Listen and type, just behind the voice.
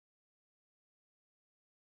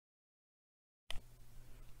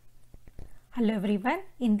Hello everyone,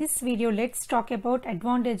 in this video let's talk about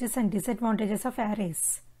advantages and disadvantages of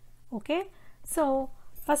arrays. Okay, so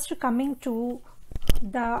first coming to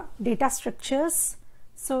the data structures.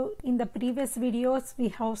 So in the previous videos we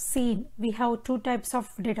have two types of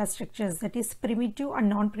data structures, that is primitive and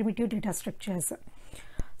non-primitive data structures.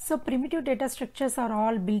 So primitive data structures are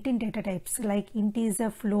all built-in data types like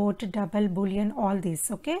integer, float, double, boolean, all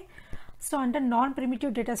these. Okay, so under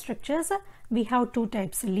non-primitive data structures we have two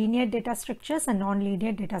types, linear data structures and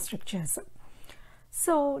non-linear data structures.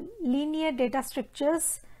 So linear data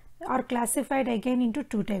structures are classified again into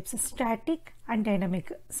two types, static and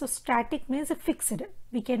dynamic. So static means fixed,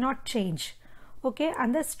 we cannot change. Okay,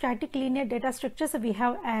 under static linear data structures we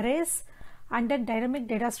have arrays. Under dynamic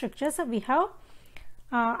data structures we have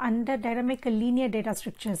under dynamic linear data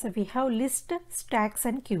structures we have list, stacks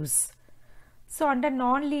and queues. So under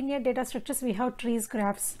non-linear data structures we have trees,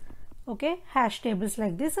 graphs, okay, hash tables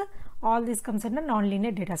like this. All this comes under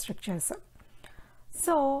non-linear data structures.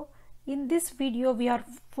 So in this video we are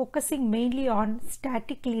focusing mainly on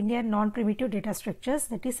static linear non-primitive data structures,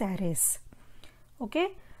 that is arrays.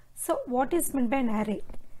 Okay, so what is meant by an array?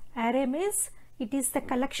 Array means it is the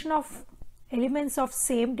collection of elements of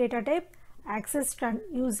same data type accessed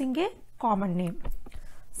using a common name.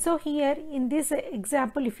 So here in this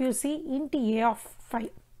example, if you see int a of 5,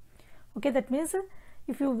 okay, that means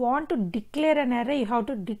if you want to declare an array, you have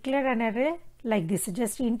to declare an array like this,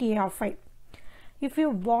 just int a of 5. If you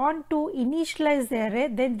want to initialize the array,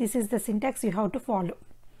 then this is the syntax you have to follow.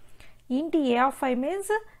 Int a of 5 means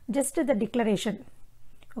just the declaration.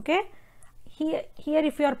 Okay, here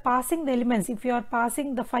if you are passing the elements, if you are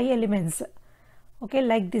passing the 5 elements, okay,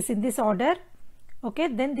 like this in this order, okay,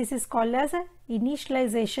 then this is called as a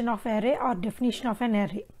initialization of array or definition of an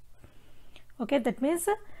array. Okay, that means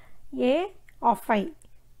a of 5,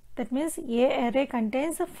 that means a array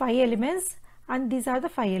contains 5 elements and these are the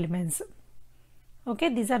 5 elements.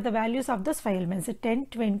 Okay, these are the values of those 5 elements, 10,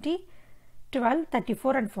 20, 12,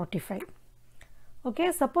 34 and 45.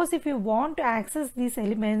 Okay, suppose if you want to access these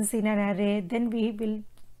elements in an array, then we will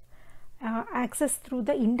access through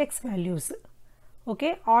the index values.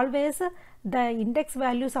 Okay, always the index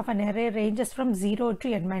values of an array ranges from 0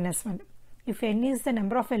 to n minus 1. If n is the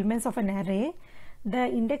number of elements of an array, the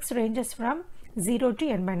index ranges from 0 to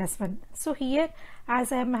n minus 1. So here,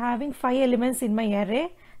 as I am having 5 elements in my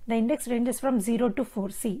array, the index ranges from 0 to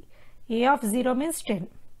 4. See, a of 0 means 10,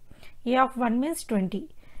 a of 1 means 20,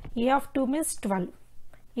 a of 2 means 12,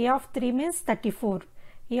 a of 3 means 34,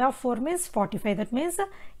 a of 4 means 45. That means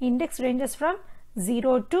index ranges from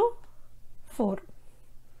 0 to 4.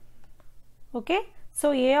 Okay,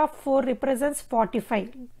 so a of 4 represents 45,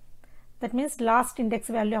 that means last index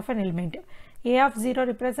value of an element. A of 0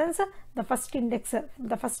 represents the first index,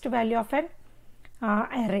 the first value of an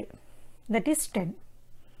array, that is 10.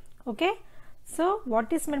 Okay, so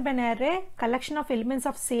what is meant by an array? Collection of elements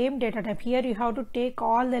of same data type. Here you have to take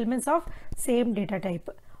all the elements of same data type.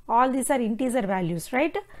 All these are integer values,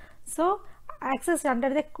 right? So accessed under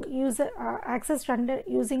the user, accessed under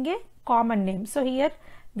using a common name. So here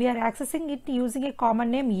we are accessing it using a common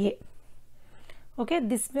name a. Okay,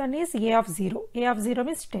 this one is a of 0. A of 0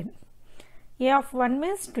 means 10. A of 1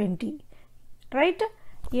 means 20. Right?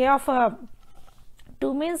 A of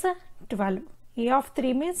 2 means 12. A of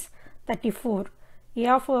 3 means 34. A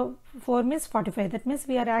of 4 means 45. That means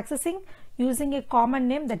we are accessing using a common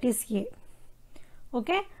name, that is a.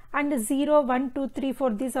 Okay, and 0, 1, 2, 3,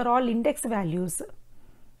 4, these are all index values.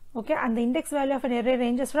 Okay, and the index value of an array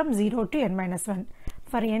ranges from 0 to n minus 1.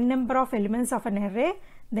 For n number of elements of an array,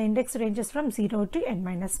 the index ranges from 0 to n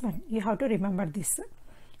minus 1. You have to remember this.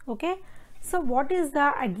 Okay, so what is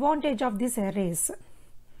the advantage of these arrays?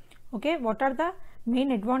 Okay, what are the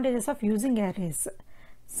main advantages of using arrays?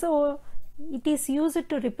 So it is used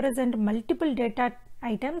to represent multiple data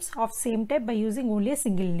items of same type by using only a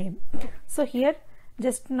single name. So here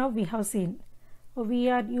just now we have seen we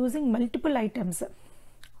are using multiple items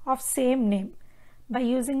of same name by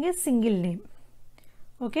using a single name.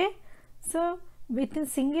 Okay, so within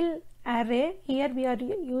single array, here we are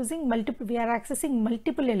using multiple, we are accessing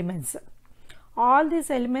multiple elements. All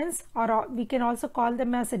these elements are, we can also call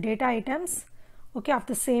them as data items, okay, of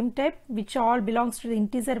the same type, which all belongs to the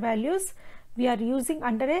integer values. We are using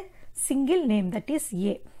under a single name, that is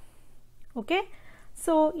a. Okay,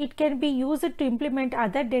 so it can be used to implement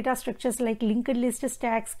other data structures like linked list,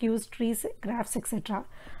 stacks, queues, trees, graphs, etc.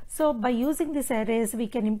 So by using these arrays we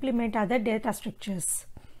can implement other data structures.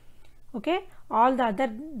 Okay, all the other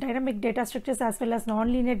dynamic data structures as well as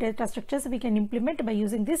non-linear data structures we can implement by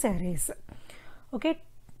using these arrays. Okay,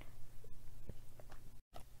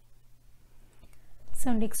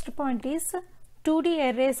 So next point is 2D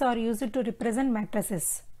arrays are used to represent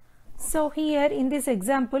matrices. So here in this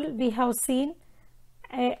example we have seen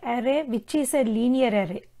an array which is a linear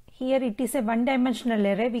array. Here it is a one-dimensional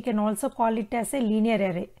array. We can also call it as a linear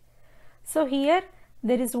array. So here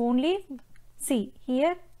there is only, see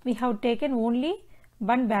here we have taken only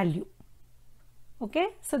one value. Okay,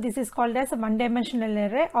 so this is called as a one-dimensional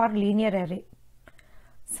array or linear array.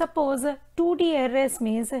 Suppose 2D arrays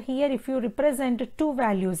means here if you represent two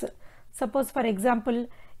values, suppose for example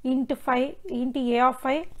int a of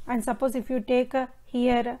 5, and suppose if you take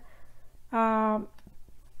here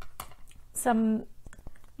some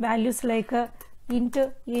values like int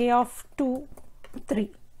a of 2, 3.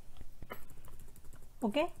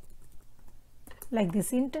 Okay, like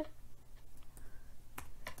this, int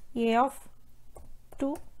a of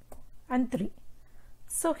 2 and 3.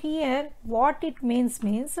 So here what it means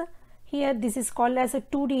here this is called as a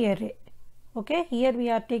 2D array. Okay, here we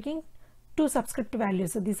are taking two subscript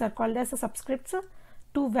values. So these are called as a subscripts.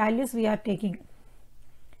 Two values we are taking.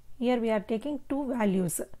 Here we are taking two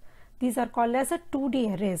values. These are called as a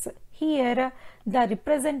 2D arrays. Here the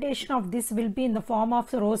representation of this will be in the form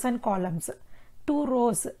of rows and columns. Two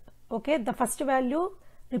rows. Okay, the first value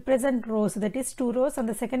represent rows, that is 2 rows, and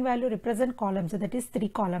the second value represent columns, that is 3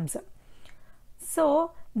 columns.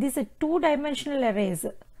 So these are two-dimensional arrays.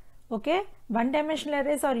 Okay, one-dimensional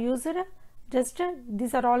arrays are used just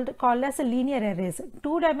these are all called as linear arrays.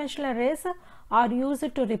 Two-dimensional arrays are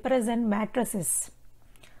used to represent matrices.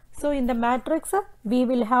 So in the matrix we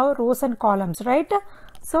will have rows and columns, right?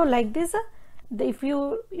 So like this, if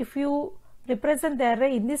you represent the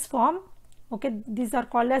array in this form, okay, these are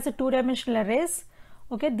called as two-dimensional arrays.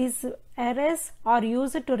 Okay, these arrays are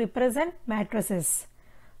used to represent matrices.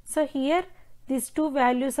 So here these two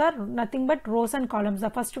values are nothing but rows and columns. The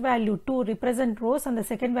first value 2 represent rows and the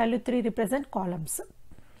second value 3 represent columns.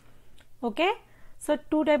 Okay, so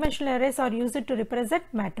two-dimensional arrays are used to represent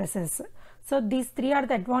matrices. So these three are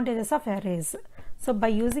the advantages of arrays. So by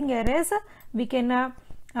using arrays we can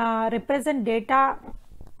represent data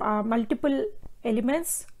multiple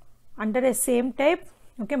elements under a same type.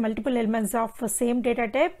 Okay, multiple elements of same data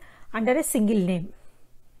type under a single name.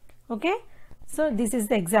 Okay, so this is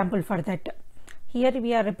the example for that. Here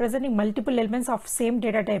we are representing multiple elements of same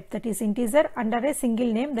data type, that is integer, under a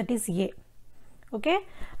single name, that is a. Okay,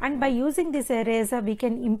 and by using these arrays we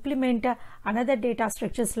can implement another data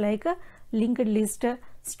structures like linked list,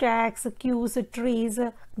 stacks, queues, trees,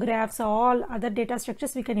 graphs, all other data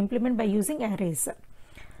structures we can implement by using arrays.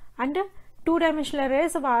 And two-dimensional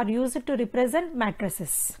arrays are used to represent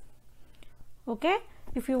matrices. Okay,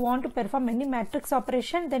 if you want to perform any matrix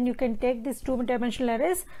operation, then you can take these two-dimensional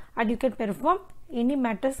arrays and you can perform any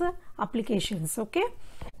matrix applications. Okay,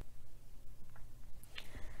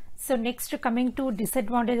 so next coming to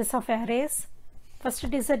disadvantages of arrays.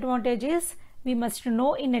 First disadvantage is we must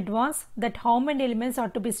know in advance that how many elements are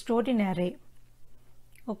to be stored in array.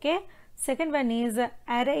 Okay, second one is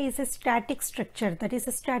array is a static structure, that is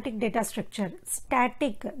a static data structure.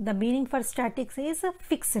 Static, the meaning for static is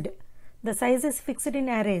fixed. The size is fixed in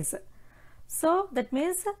arrays. So that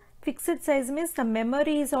means fixed size means the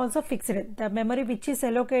memory is also fixed. The memory which is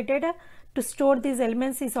allocated to store these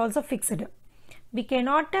elements is also fixed. We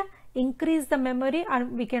cannot increase the memory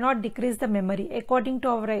and we cannot decrease the memory. According to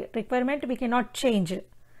our requirement we cannot change.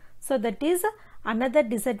 So that is another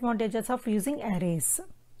disadvantages of using arrays.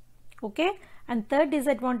 Okay, and third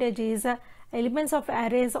disadvantage is elements of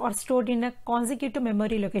arrays are stored in consecutive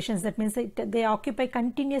memory locations. That means they occupy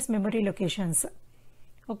continuous memory locations.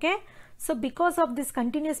 Okay, so because of this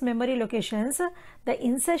continuous memory locations, the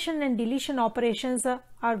insertion and deletion operations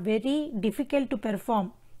are very difficult to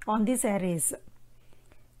perform on these arrays.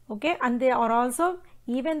 Okay, and they are also,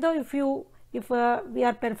 even though if we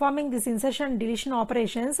are performing this insertion and deletion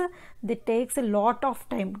operations, they takes a lot of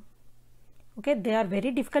time. Okay, they are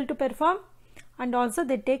very difficult to perform and also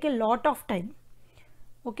they take a lot of time.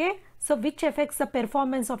 Okay, so which affects the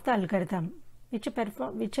performance of the algorithm, which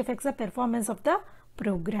affects the performance of the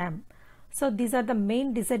program. So these are the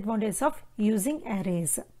main disadvantages of using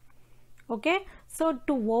arrays. Okay, so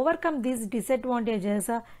to overcome these disadvantages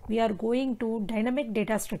we are going to dynamic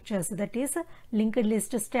data structures, that is linked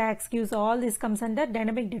list, stacks, queues, all this comes under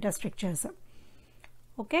dynamic data structures.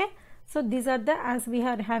 Okay, so these are the, as we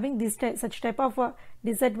are having this such type of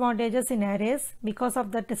disadvantages in arrays, because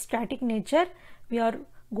of that static nature we are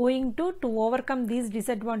going to overcome these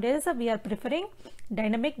disadvantages we are preferring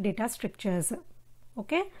dynamic data structures.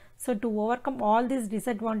 Okay, so to overcome all these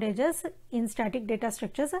disadvantages in static data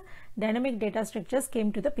structures, dynamic data structures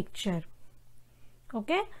came to the picture.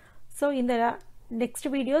 Okay, so in the next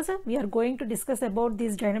videos we are going to discuss about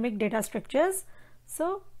these dynamic data structures.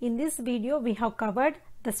 So in this video we have covered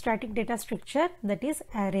the static data structure, that is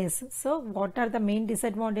arrays. So what are the main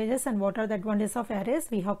disadvantages and what are the advantages of arrays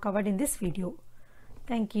we have covered in this video.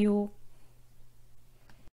 Thank you.